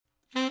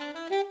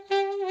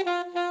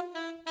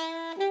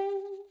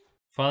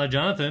Father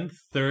Jonathan,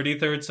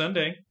 33rd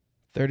Sunday,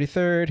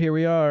 33rd, here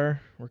we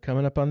are. We're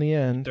coming up on the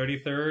end.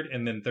 33rd,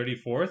 and then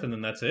 34th, and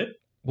then that's it?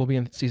 We'll be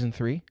in season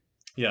 3.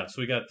 Yeah, so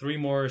we got 3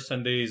 more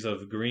Sundays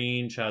of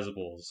green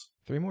chasubles.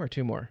 3 more or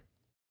 2 more?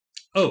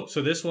 Oh,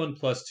 so this one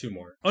plus 2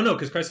 more. Oh, no,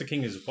 because Christ the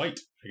King is white,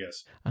 I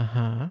guess.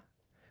 Uh-huh.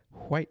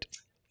 White.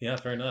 Yeah,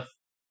 fair enough.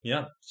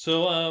 Yeah.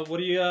 So what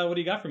do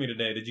you got for me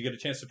today? Did you get a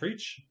chance to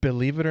preach?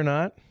 Believe it or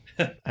not,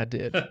 I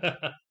did.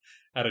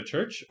 At a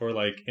church or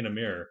like in a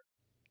mirror?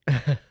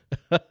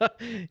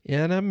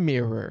 In a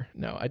mirror.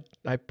 No,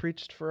 I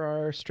preached for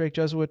our Straight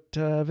Jesuit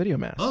video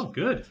mass. Oh,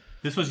 good.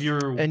 This was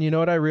your And you know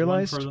what I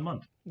realized? one for the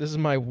month. This is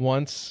my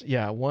one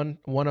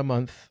a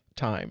month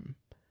time.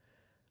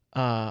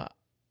 I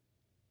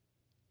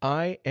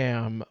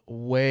am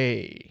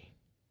way,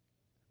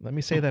 let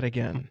me say that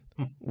again,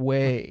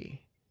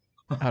 way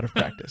out of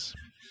practice.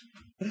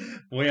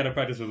 Way out of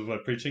practice with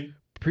what, preaching?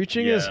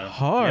 Preaching is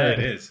hard. Yeah, it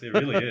is. It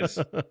really is.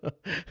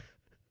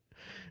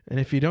 And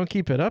if you don't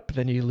keep it up,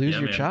 then you lose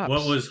your man. chops.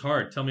 What was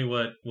hard? Tell me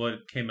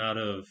what came out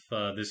of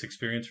this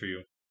experience for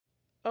you.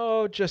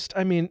 Oh,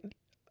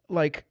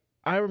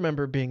 I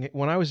remember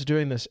when I was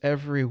doing this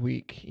every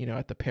week,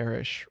 at the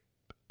parish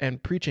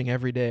and preaching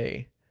every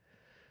day.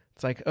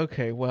 It's like,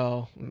 okay,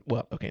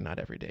 okay, not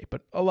every day,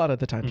 but a lot of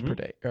the times per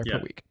day or per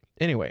week.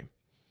 Anyway,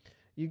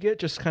 you get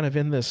just kind of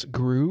in this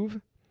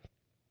groove,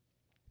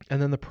 and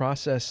then the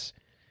process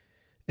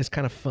is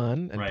kind of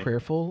fun and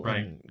prayerful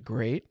and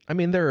great. I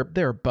mean, there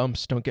are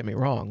bumps. Don't get me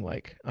wrong.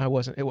 Like it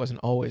wasn't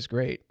always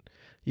great.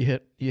 You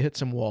hit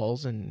some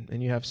walls and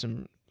you have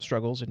some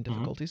struggles and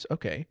difficulties.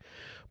 Okay,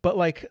 but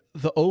like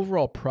the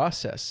overall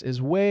process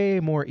is way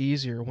more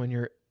easier when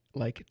you're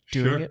like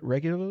doing it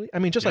regularly. I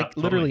mean, just like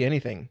literally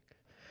anything.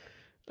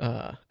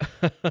 And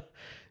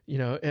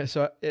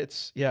so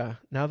it's now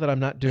that I'm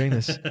not doing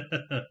this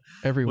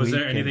every week. Was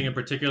there anything in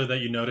particular that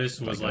you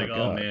noticed was like,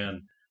 oh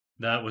man,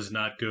 that was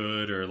not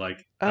good, or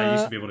like I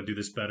used to be able to do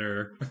this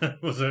better?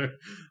 Was there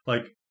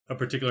like a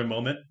particular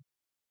moment?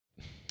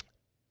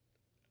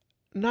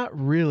 Not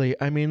really.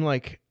 I mean,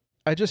 like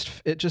it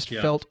just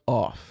felt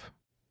off.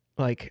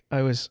 Like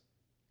I was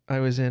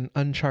in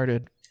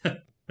uncharted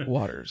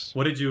waters.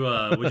 What did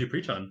you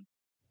preach on?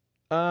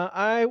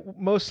 I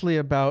mostly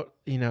about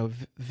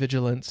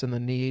vigilance and the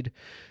need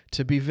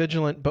to be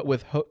vigilant, but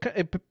with hope.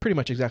 Pretty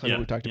much exactly what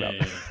we talked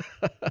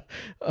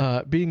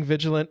about. Being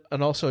vigilant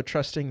and also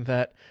trusting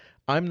that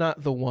I'm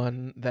not the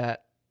one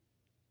that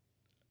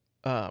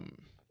I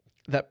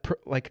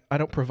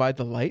don't provide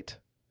the light.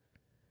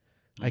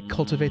 I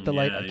cultivate the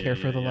light. I care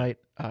for the light.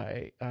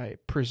 I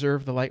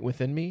preserve the light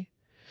within me.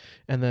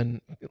 And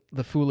then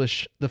the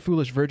foolish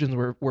virgins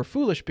were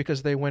foolish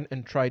because they went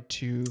and tried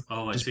to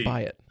just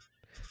buy it.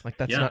 Like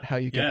that's not how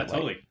you get the light.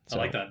 Totally. So. I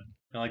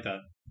like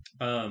that.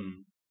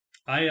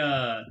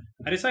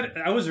 I decided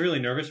I was really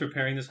nervous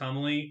preparing this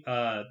homily.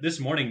 This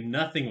morning,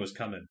 nothing was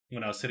coming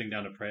when I was sitting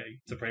down to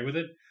pray with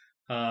it.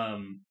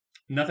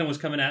 Nothing was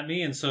coming at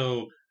me, and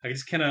so I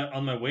just kind of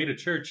on my way to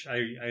church.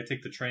 I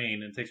take the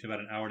train, and it takes me about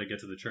an hour to get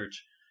to the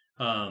church.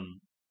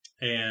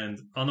 And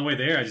on the way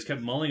there, I just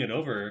kept mulling it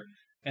over,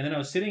 and then I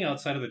was sitting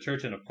outside of the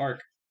church in a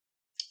park,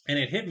 and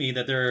it hit me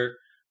that there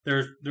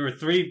were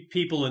 3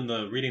 people in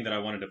the reading that I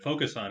wanted to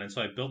focus on, and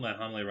so I built my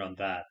homily around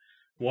that.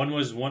 One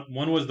was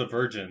the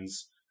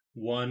virgins,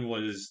 one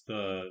was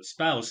the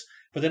spouse,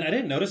 but then I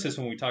didn't notice this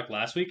when we talked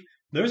last week.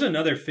 There's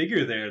another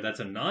figure there that's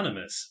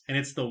anonymous, and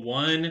it's the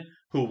one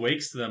who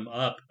wakes them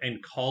up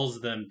and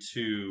calls them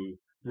to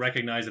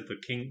recognize that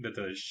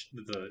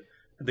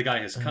the guy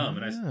has come.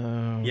 That's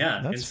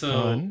and so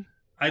fun.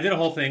 I did a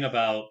whole thing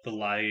about the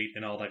light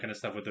and all that kind of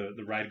stuff with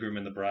the bridegroom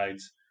and the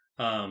brides.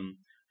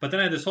 But then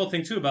I had this whole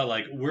thing too about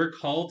like we're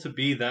called to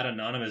be that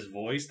anonymous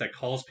voice that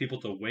calls people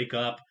to wake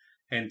up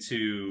and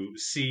to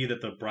see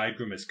that the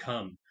bridegroom has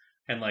come.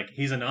 And like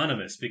he's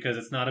anonymous because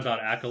it's not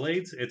about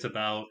accolades, it's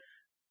about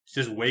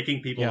just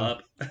waking people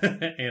up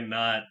and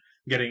not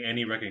getting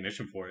any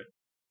recognition for it.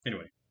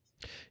 Anyway.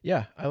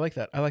 Yeah, I like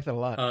that. I like that a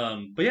lot.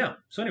 But yeah,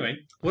 so anyway,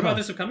 what about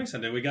this upcoming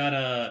Sunday? We got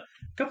a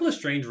couple of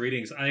strange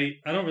readings. I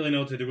don't really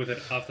know what to do with it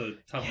off the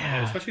top of my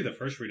head, especially the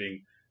first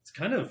reading. It's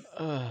kind of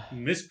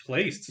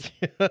misplaced.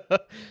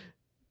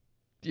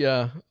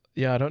 Yeah,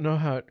 I don't know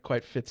how it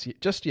quite fits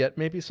just yet.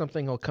 Maybe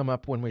something will come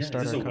up when we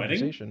start our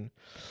conversation.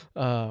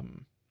 I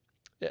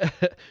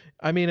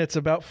mean, it's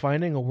about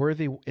finding a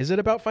worthy. Is it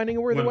about finding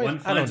a worthy wife? When one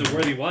finds a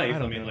worthy wife,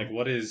 I mean, like,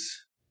 what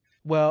is?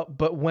 Well,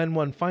 but when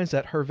one finds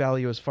that, her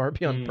value is far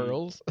beyond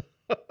pearls.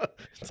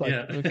 It's like,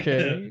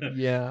 okay,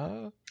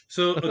 yeah.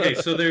 So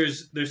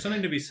there's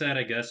something to be said,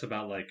 I guess,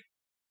 about like,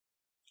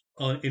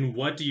 in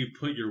what do you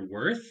put your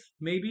worth?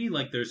 Maybe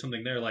like there's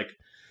something there, like.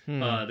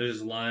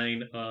 There's a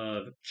line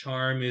of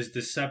charm is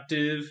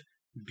deceptive,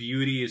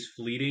 beauty is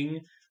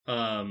fleeting.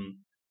 The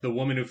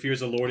woman who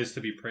fears the Lord is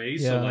to be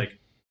praised. So like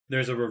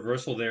there's a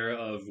reversal there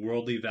of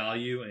worldly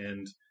value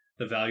and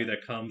the value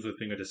that comes with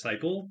being a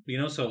disciple.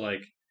 So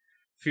like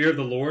fear of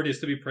the Lord is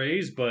to be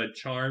praised, but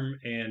charm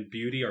and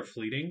beauty are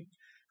fleeting.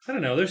 I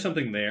don't know. There's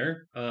something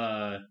there.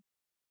 I'm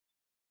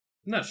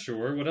not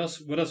sure. What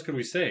else could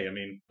we say? I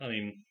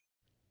mean,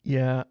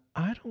 Yeah,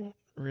 I don't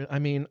really. I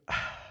mean,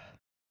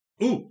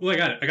 Ooh, I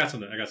got it. I got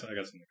something.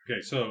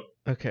 Okay, so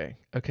okay,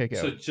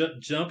 go.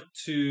 jump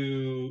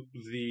to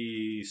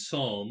the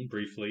Psalm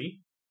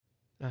briefly.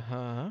 Uh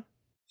huh.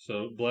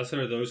 So blessed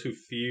are those who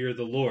fear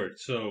the Lord.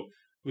 So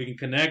we can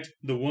connect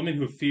the woman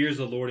who fears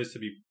the Lord is to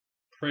be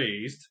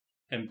praised,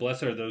 and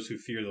blessed are those who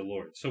fear the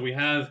Lord. So we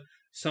have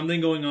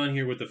something going on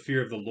here with the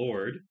fear of the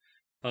Lord.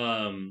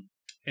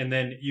 And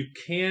then you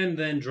can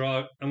then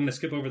draw, I'm going to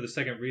skip over the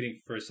second reading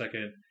for a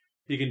second.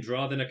 You can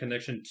draw then a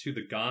connection to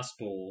the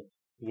gospel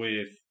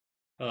with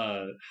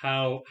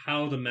how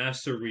the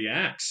master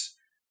reacts.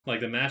 Like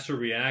the master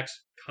reacts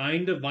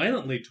kind of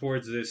violently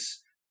towards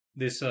this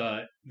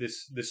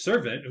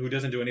servant who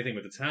doesn't do anything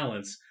with the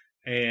talents,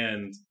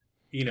 and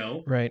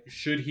Right.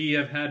 should he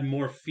have had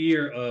more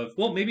fear of,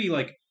 well, maybe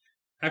like,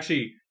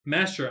 actually,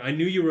 master, I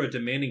knew you were a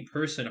demanding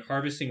person,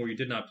 harvesting where you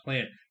did not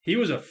plant. He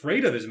was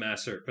afraid of his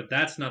master, but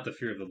that's not the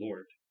fear of the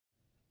Lord.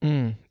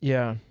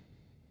 Yeah.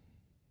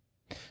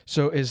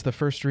 So is the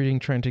first reading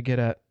trying to get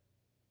at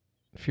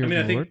fear of the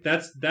Lord? I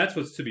think that's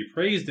what's to be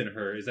praised in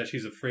her, is that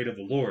she's afraid of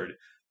the Lord.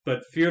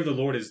 But fear of the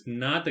Lord is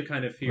not the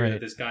kind of fear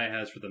that this guy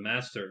has for the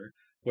master,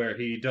 where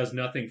he does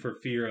nothing for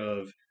fear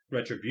of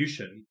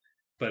retribution.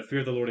 But fear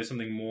of the Lord is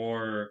something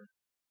more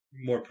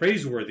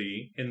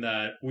praiseworthy, in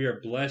that we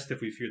are blessed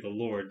if we fear the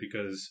Lord,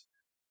 because,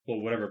 well,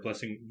 whatever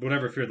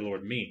fear of the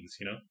Lord means,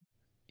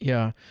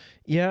 Yeah.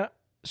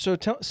 So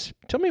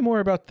tell me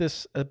more about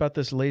this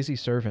lazy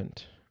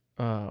servant.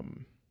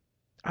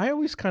 I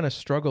always kind of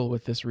struggle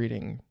with this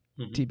reading,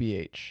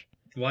 TBH.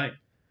 Why?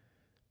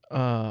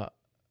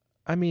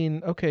 I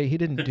mean, okay, he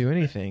didn't do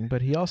anything,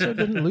 but he also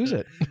didn't lose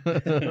it.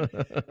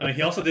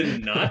 He also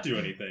did not do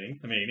anything.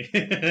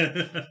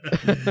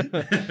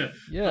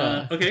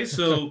 Yeah. Okay,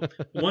 so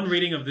one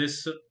reading of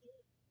this.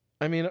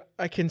 I mean,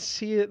 I can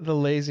see the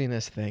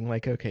laziness thing.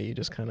 Like, okay, you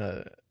just kind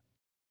of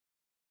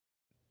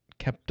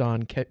kept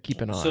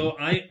keeping on. So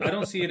I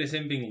don't see it as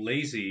him being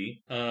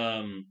lazy.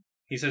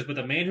 He says, but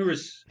the man who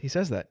he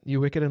says that,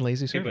 you wicked and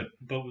lazy servant.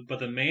 But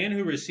the man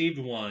who received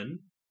one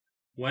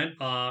went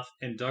off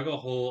and dug a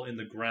hole in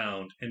the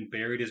ground and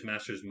buried his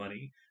master's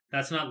money.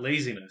 That's not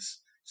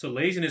laziness. So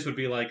laziness would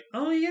be like,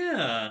 oh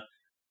yeah,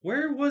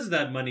 where was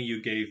that money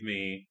you gave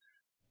me?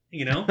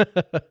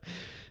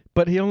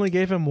 But he only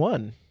gave him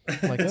one.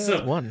 Like,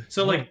 one.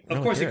 So like,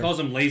 of course he calls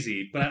him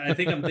lazy, but I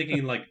think I'm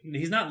thinking like,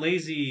 he's not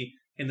lazy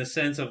in the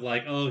sense of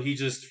like, oh, he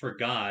just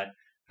forgot.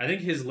 I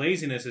think his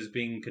laziness is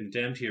being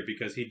condemned here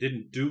because he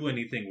didn't do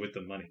anything with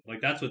the money.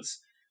 Like that's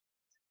what's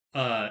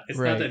it's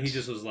not that he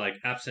just was like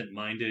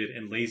absent-minded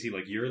and lazy,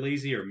 like you're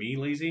lazy or me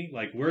lazy.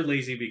 Like we're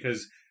lazy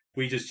because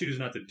we just choose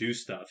not to do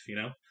stuff,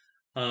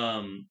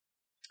 So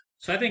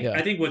I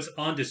think what's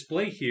on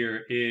display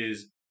here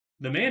is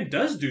the man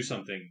does do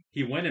something.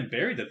 He went and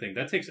buried the thing.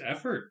 That takes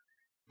effort.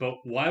 But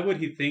why would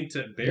he think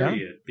to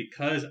bury it?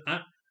 Because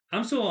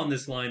I'm still on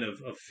this line of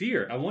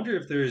fear. I wonder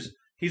if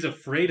he's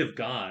afraid of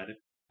God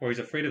or he's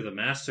afraid of the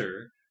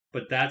master,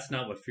 but that's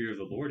not what fear of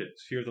the Lord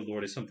is. Fear of the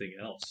Lord is something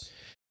else.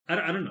 I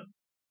don't know.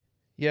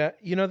 Yeah,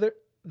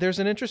 there's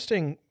an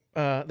interesting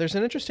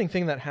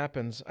thing that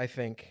happens, I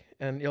think,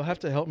 and you'll have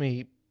to help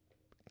me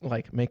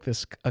like make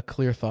this a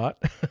clear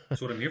thought.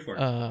 That's what I'm here for.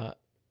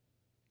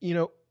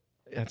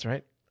 That's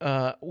right.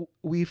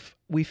 We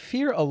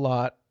fear a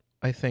lot,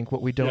 I think,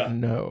 what we don't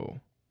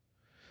know.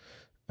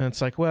 And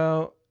it's like,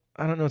 well,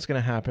 I don't know what's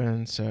going to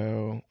happen,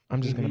 so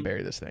I'm just going to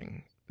bury this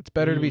thing. It's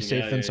better to be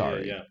safe than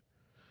sorry. Yeah.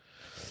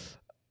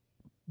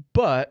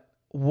 But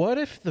what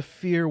if the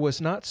fear was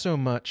not so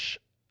much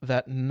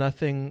that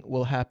nothing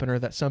will happen or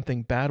that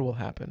something bad will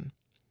happen,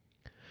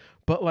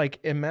 but like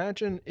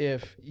imagine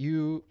if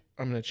I'm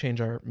going to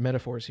change our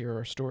metaphors here,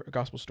 our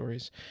gospel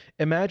stories.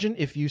 Imagine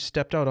if you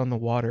stepped out on the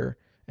water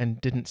and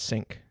didn't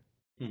sink.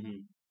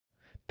 Mm-hmm.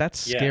 That's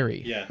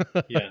scary. Yeah.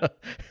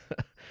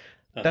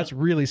 That's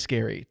really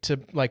scary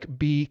to like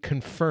be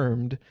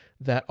confirmed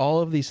that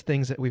all of these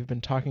things that we've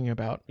been talking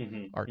about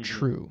are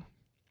true,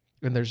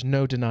 and there's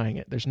no denying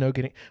it. There's no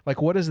getting,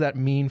 like, what does that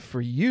mean for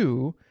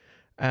you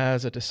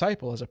as a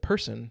disciple, as a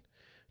person,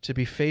 to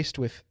be faced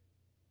with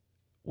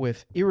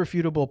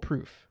irrefutable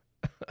proof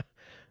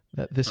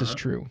that this is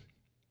true?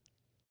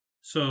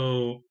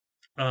 So,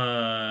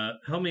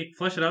 help me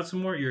flesh it out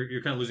some more.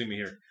 You're kind of losing me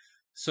here.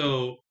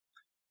 So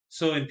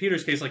in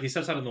Peter's case, like he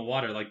steps out in the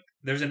water, like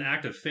there's an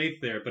act of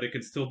faith there, but it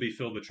can still be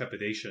filled with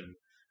trepidation.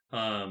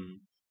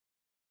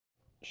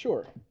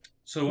 Sure.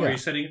 So are you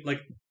setting,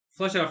 like,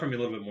 flesh it out for me a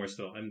little bit more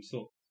still?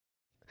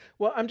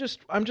 Well, I'm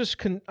just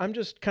kind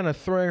of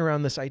throwing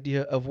around this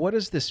idea of what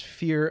is this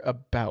fear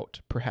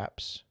about,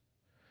 perhaps.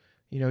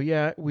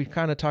 We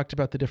kind of talked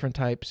about the different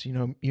types.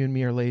 You and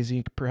me are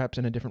lazy, perhaps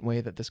in a different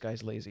way that this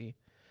guy's lazy.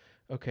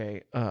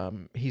 Okay,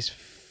 he's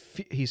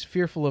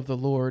fearful of the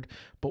Lord,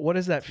 but what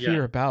is that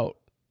fear about?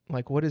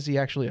 Like, what is he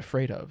actually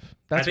afraid of?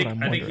 That's what I'm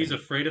wondering. I think he's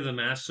afraid of the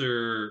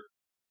master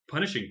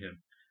punishing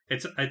him.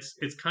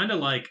 It's kind of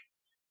like.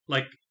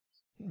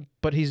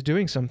 But he's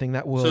doing something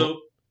that will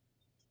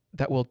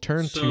that will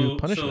turn to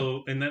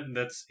punishment. And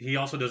that's he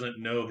also doesn't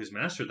know his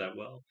master that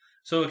well.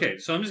 So okay,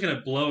 so I'm just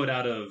gonna blow it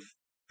out of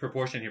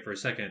proportion here for a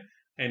second,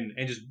 and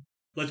just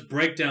let's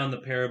break down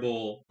the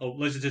parable. Oh,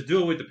 let's just do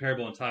away with the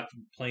parable and talk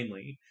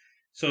plainly.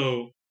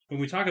 So when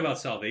we talk about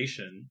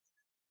salvation,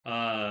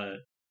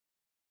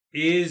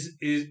 is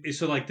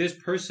so like this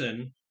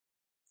person.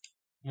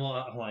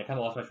 Well, hold on, I kind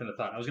of lost my train of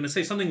thought. I was going to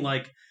say something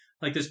like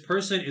this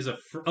person is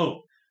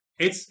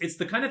it's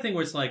the kind of thing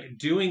where it's like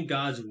doing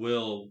God's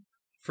will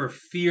for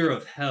fear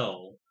of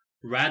hell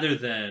rather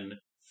than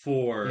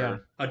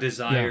for a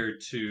desire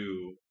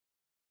to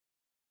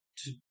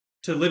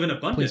live in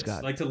abundance,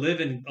 like to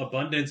live in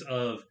abundance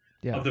of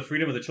the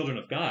freedom of the children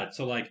of God.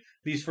 So like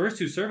these first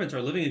two servants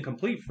are living in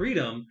complete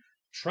freedom,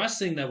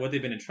 trusting that what they've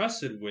been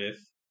entrusted with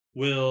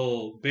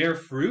will bear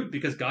fruit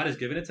because God has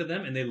given it to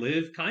them, and they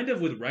live kind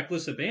of with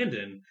reckless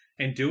abandon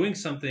and doing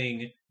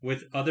something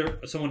with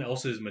someone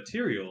else's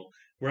material.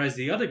 Whereas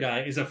the other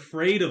guy is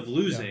afraid of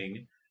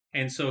losing,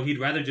 and so he'd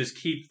rather just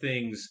keep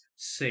things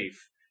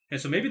safe. And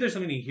so maybe there's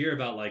something to hear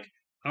about, like,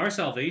 our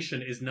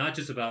salvation is not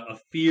just about a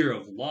fear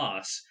of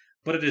loss,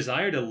 but a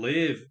desire to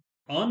live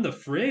on the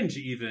fringe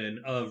even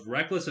of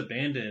reckless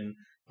abandon,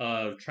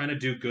 of trying to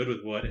do good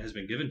with what has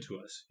been given to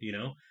us,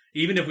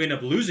 even if we end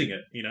up losing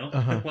it,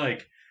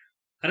 like,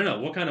 I don't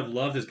know, what kind of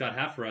love does God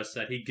have for us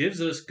that he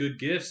gives us good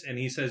gifts and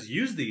he says,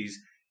 use these.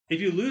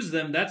 If you lose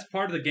them, that's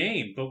part of the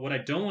game. But what I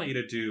don't want you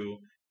to do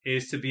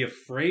is to be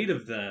afraid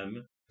of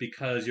them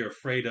because you're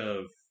afraid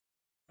of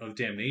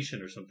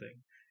damnation or something.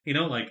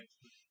 Like,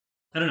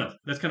 I don't know.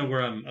 That's kind of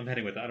where I'm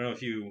heading with it. I don't know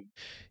if you...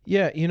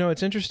 Yeah,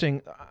 it's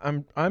interesting.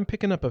 I'm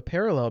picking up a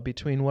parallel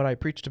between what I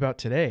preached about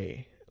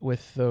today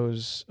with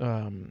those,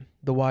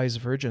 the wise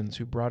virgins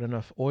who brought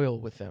enough oil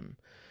with them.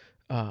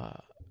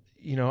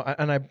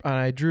 And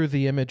I drew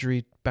the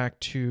imagery back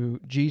to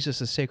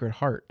Jesus' Sacred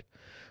Heart.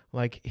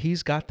 Like,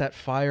 he's got that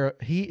fire.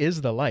 He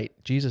is the light.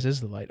 Jesus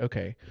is the light.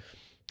 Okay.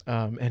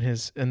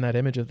 And that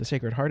image of the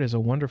Sacred Heart is a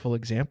wonderful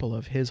example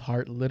of his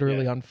heart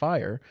literally on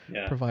fire,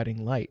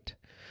 providing light.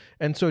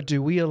 And so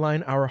do we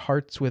align our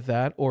hearts with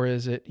that? Or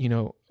is it,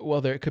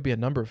 there could be a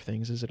number of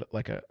things. Is it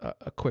like a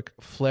quick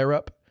flare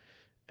up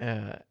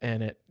and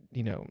it,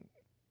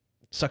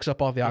 sucks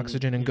up all the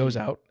oxygen and goes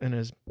out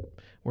and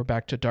we're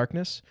back to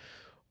darkness?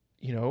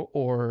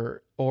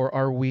 Or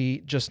are we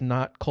just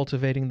not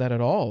cultivating that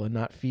at all and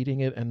not feeding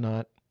it and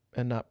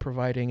not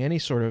providing any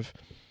sort of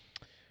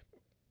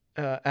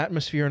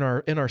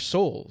atmosphere in our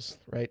souls,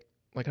 right?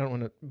 Like, I don't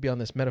want to be on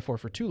this metaphor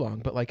for too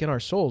long, but like in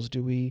our souls,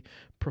 do we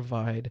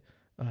provide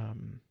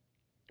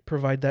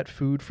that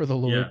food for the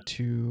Lord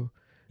to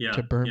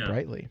burn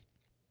brightly?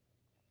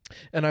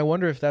 And I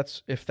wonder if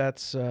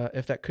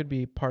that could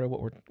be part of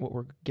what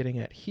we're getting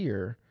at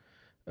here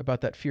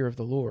about that fear of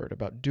the Lord,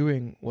 about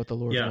doing what the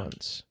Lord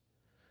wants.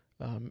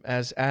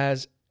 As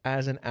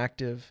an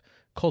active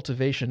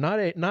cultivation, not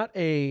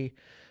a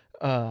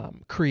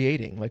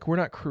creating. Like, we're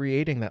not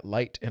creating that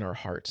light in our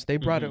hearts. They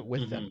brought it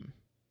with them.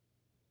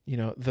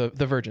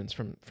 The virgins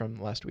from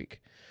last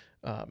week.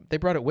 They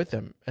brought it with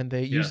them, and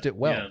they used it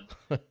well.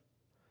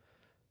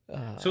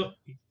 So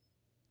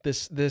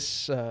this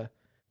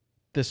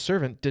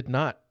servant did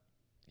not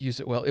use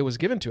it well. It was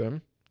given to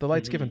him. The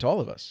light's given to all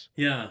of us.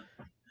 Yeah.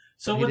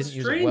 So what's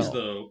strange,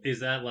 though,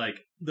 is that,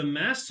 like, the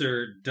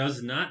master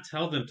does not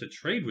tell them to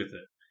trade with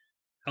it.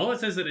 All it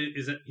says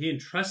is that he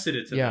entrusted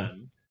it to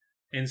them.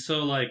 And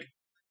so, like,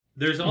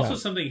 there's also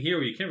something here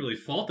where you can't really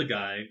fault the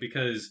guy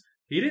because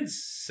he didn't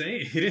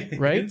say to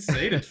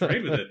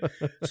trade with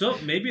it. So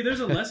maybe there's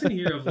a lesson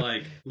here of,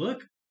 like,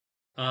 look,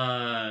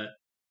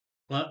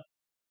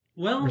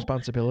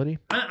 responsibility.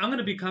 I'm going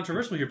to be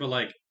controversial here, but,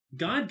 like,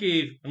 God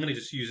gave. I'm going to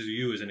just use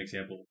you as an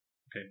example.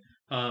 Okay.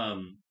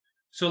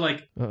 So,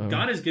 like,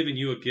 God has given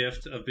you a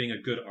gift of being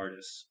a good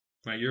artist,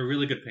 right? You're a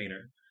really good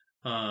painter.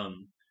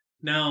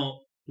 Now,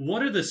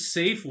 what are the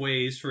safe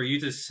ways for you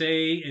to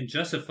say and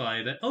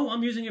justify that, oh,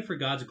 I'm using it for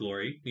God's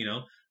glory?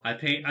 I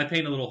paint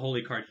a little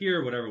holy card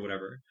here,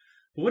 whatever.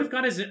 But what if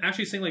God is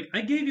actually saying, like,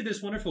 I gave you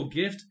this wonderful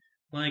gift.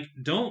 Like,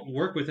 don't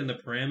work within the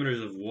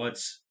parameters of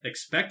what's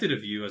expected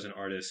of you as an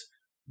artist.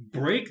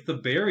 Break the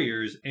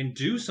barriers and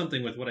do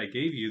something with what I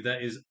gave you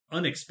that is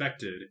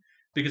unexpected.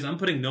 Because I'm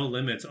putting no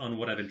limits on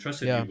what I've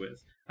entrusted you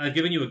with. I've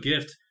given you a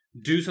gift.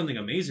 Do something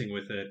amazing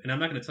with it. And I'm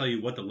not going to tell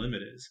you what the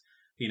limit is,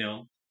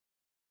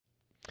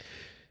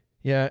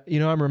 Yeah,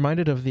 I'm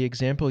reminded of the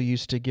example you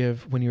used to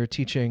give when you were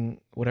teaching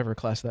whatever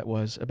class that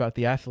was about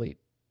the athlete.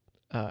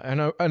 I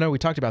know we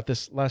talked about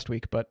this last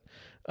week, but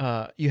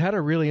you had a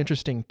really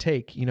interesting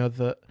take.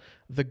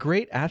 The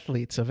great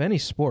athletes of any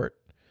sport,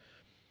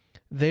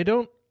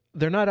 they're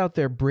not out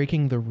there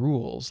breaking the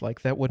rules.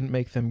 Like, that wouldn't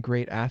make them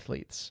great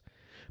athletes.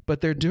 But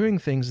they're doing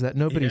things that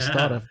nobody's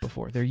thought of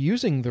before. They're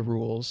using the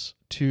rules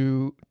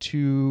to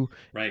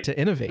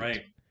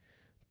innovate,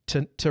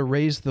 to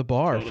raise the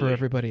bar for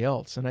everybody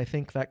else. And I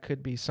think that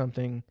could be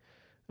something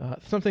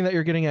that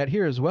you're getting at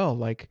here as well.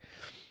 Like,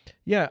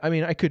 I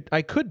mean,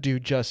 I could do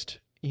just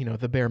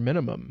the bare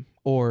minimum,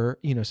 or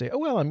say, oh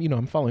well,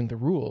 I'm following the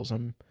rules.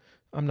 I'm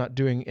not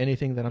doing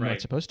anything that I'm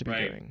not supposed to be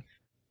doing.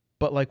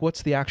 But like,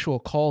 what's the actual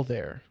call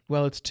there?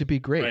 Well, it's to be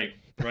great.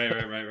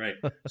 Right.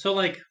 So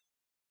like,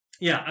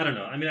 yeah, I don't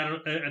know. I mean, I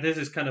don't. This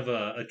is kind of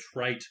a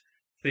trite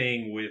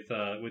thing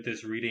with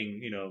this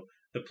reading.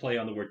 The play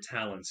on the word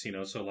talents.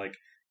 So like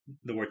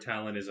the word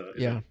talent is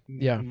a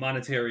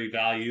monetary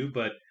value,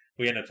 but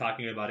we end up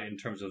talking about it in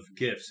terms of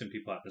gifts and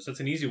people have them. So it's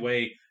an easy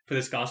way for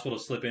this gospel to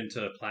slip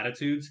into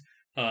platitudes.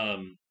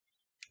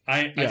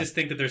 I just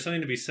think that there's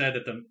something to be said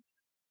that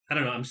I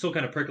don't know, I'm still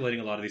kind of percolating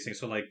a lot of these things.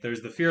 So like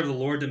there's the fear of the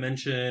Lord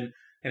dimension,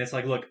 and it's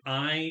like, look,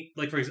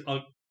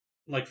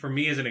 for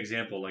me as an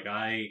example, like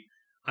I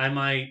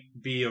might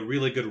be a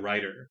really good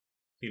writer,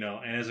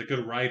 and as a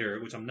good writer,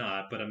 which I'm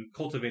not, but I'm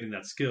cultivating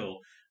that skill,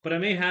 but I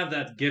may have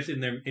that gift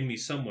in me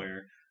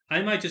somewhere.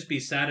 I might just be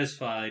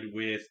satisfied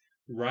with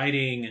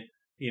writing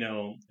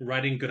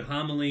good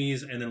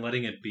homilies and then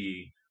letting it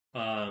be,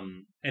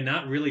 and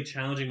not really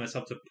challenging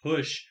myself to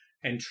push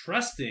and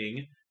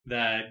trusting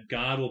that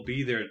God will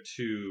be there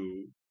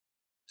to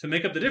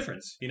make up the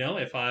difference.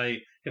 If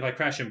I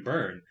crash and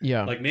burn,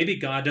 like maybe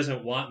God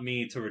doesn't want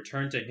me to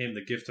return to him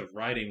the gift of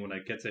writing when I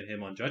get to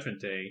him on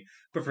Judgment Day,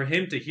 but for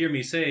him to hear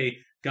me say,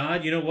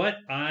 God, you know what?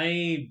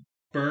 I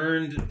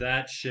burned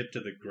that ship to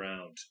the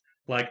ground.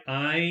 Like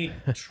I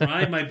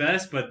tried my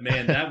best, but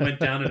man, that went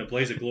down in a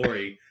blaze of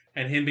glory.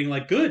 And him being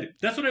like, good,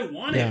 that's what I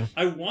wanted. Yeah.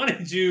 I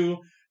wanted you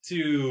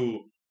to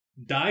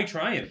die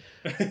trying.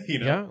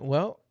 Yeah,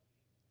 well,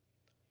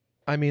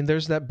 I mean,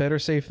 there's that better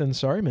safe than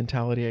sorry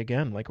mentality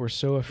again. Like we're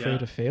so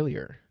afraid of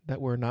failure that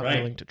we're not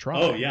willing to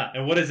try. Oh yeah.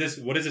 And what is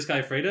this guy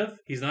afraid of?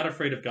 He's not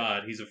afraid of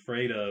God. He's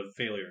afraid of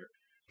failure.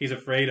 He's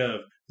afraid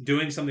of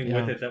doing something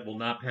with it that will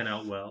not pan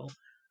out well.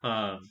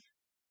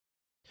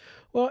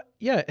 Well,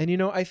 yeah,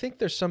 and I think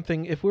there's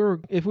something, if we were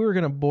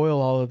going to boil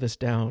all of this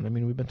down, I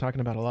mean, we've been talking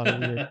about a lot of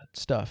weird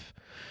stuff.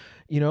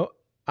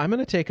 I'm going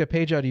to take a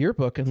page out of your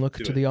book and look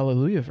to the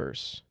Alleluia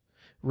verse.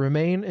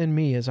 Remain in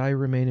me as I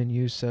remain in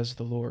you, says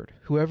the Lord.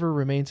 Whoever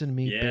remains in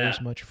me bears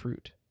much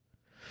fruit.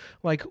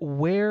 Like,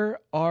 where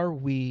are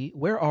we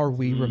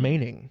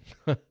remaining?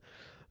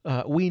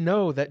 We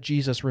know that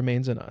Jesus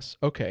remains in us.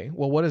 Okay,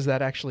 well, what does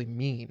that actually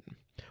mean?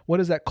 What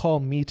does that call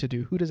me to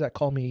do? Who does that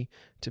call me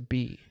to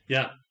be?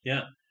 Yeah.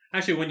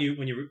 Actually, when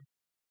you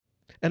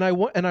and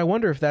I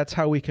wonder if that's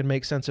how we can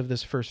make sense of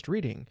this first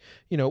reading.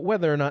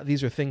 Whether or not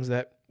these are things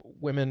that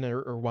women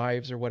or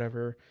wives or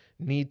whatever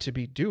need to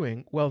be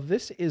doing. Well,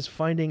 this is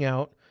finding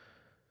out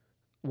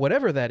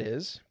whatever that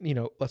is.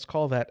 Let's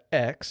call that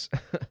X.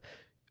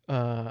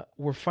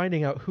 We're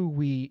finding out who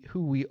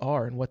we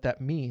are and what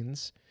that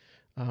means.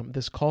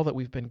 This call that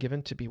we've been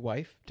given to be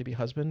wife, to be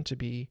husband, to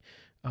be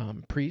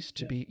priest,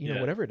 to be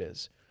whatever it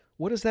is.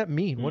 What does that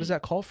mean? What does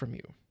that call from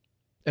you?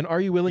 And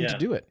are you willing to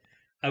do it?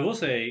 I will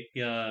say,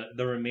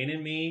 the remain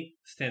in me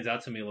stands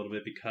out to me a little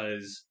bit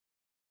because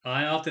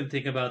I often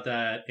think about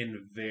that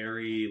in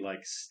very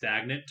like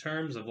stagnant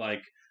terms of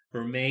like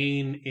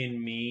remain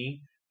in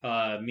me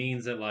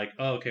means that like,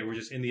 oh, okay, we're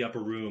just in the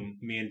upper room,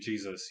 me and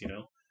Jesus,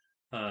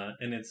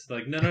 and it's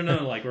like, no,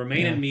 like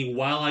remain in me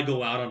while I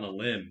go out on a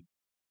limb.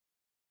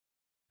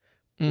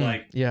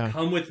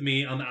 Come with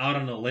me, I'm out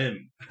on a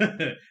limb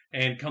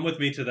and come with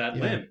me to that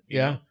limb.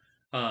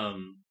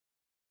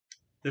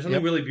 There's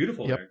something really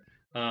beautiful there.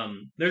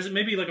 There's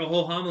maybe like a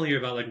whole homily here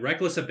about like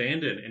reckless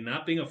abandon and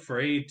not being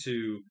afraid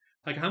to,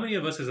 like, how many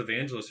of us as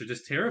evangelists are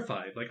just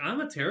terrified? Like, I'm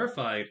a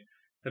terrified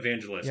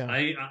evangelist.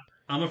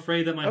 I'm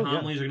afraid that my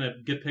homilies are going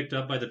to get picked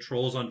up by the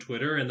trolls on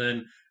Twitter, and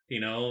then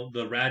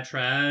the rad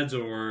trads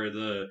or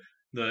the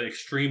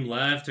extreme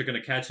left are going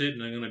to catch it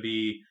and they're going to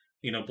be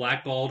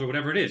blackballed or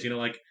whatever it is.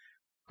 Like,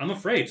 I'm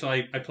afraid, so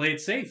I play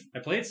it safe.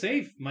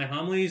 My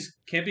homilies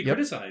can't be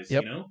criticized.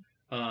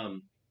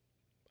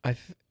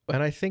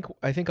 And I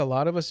think a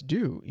lot of us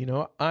do.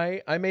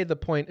 I made the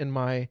point in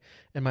my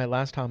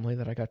last homily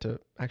that I got to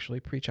actually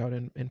preach out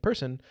in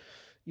person.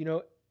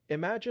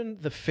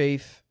 Imagine the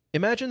faith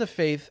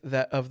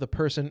that of the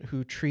person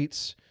who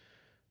treats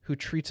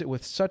it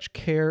with such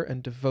care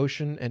and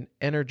devotion and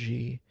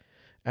energy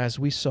as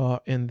we saw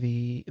in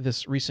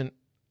this recent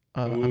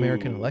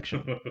American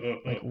election.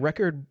 Like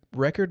record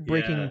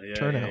breaking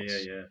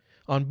turnouts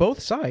on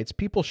both sides.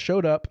 People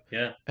showed up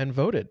and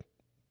voted.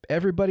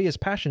 Everybody is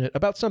passionate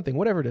about something,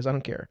 whatever it is. I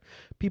don't care.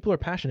 People are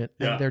passionate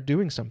and they're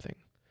doing something.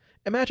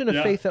 Imagine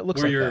a faith that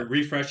looks where like you're that.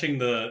 refreshing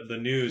the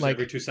news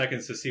every 2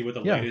 seconds to see what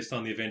the latest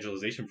on the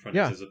evangelization front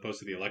is, as opposed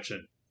to the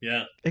election.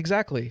 Yeah,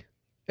 exactly.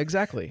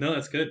 No,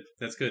 that's good.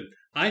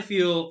 I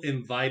feel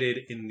invited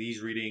in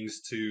these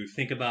readings to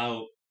think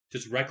about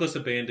just reckless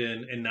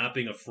abandon and not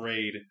being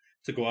afraid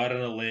to go out on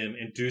a limb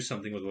and do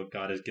something with what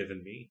God has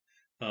given me.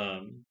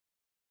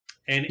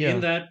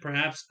 In that,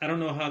 perhaps, I don't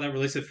know how that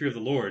relates to fear of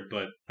the Lord,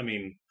 but I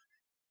mean...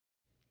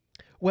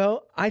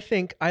 Well, I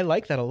think I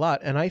like that a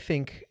lot. And I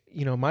think,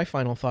 my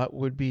final thought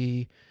would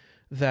be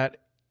that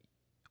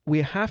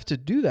we have to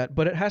do that,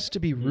 but it has to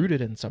be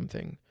rooted in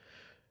something.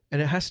 And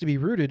it has to be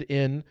rooted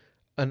in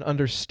an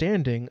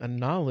understanding, a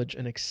knowledge,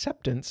 an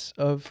acceptance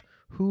of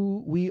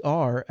who we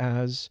are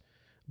as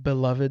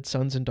beloved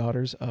sons and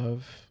daughters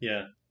of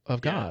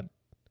God.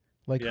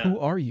 Like, who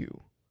are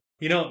you?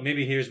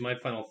 maybe here's my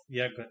final.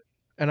 Yeah, but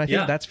And I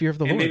think that's fear of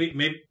the Lord.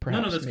 Maybe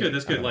perhaps, no, that's maybe. good.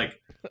 That's good. Like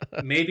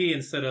maybe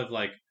instead of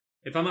like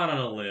if I'm out on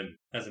a limb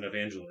as an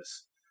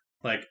evangelist,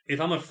 like if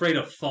I'm afraid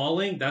of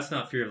falling, that's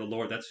not fear of the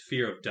Lord. That's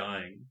fear of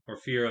dying or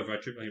fear of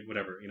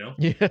whatever.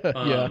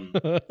 Yeah.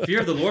 Fear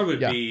of the Lord would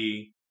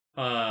be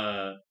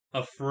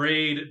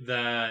afraid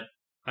that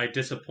I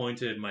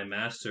disappointed my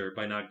master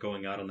by not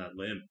going out on that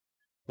limb,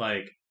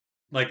 like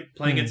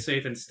playing it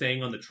safe and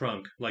staying on the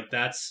trunk. Like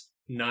that's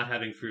not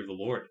having fear of the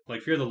Lord.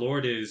 Like fear of the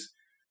Lord is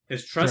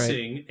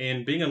trusting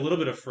and being a little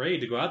bit afraid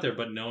to go out there,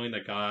 but knowing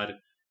that God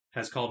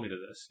has called me to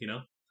this.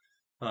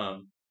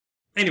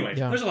 Anyway,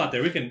 there's a lot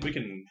there. We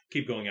can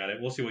keep going at it.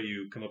 We'll see what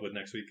you come up with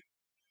next week.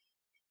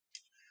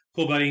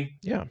 Cool, buddy.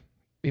 Yeah.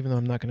 Even though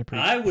I'm not going to preach.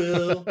 I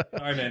will. All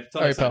right, man.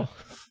 All right, pal.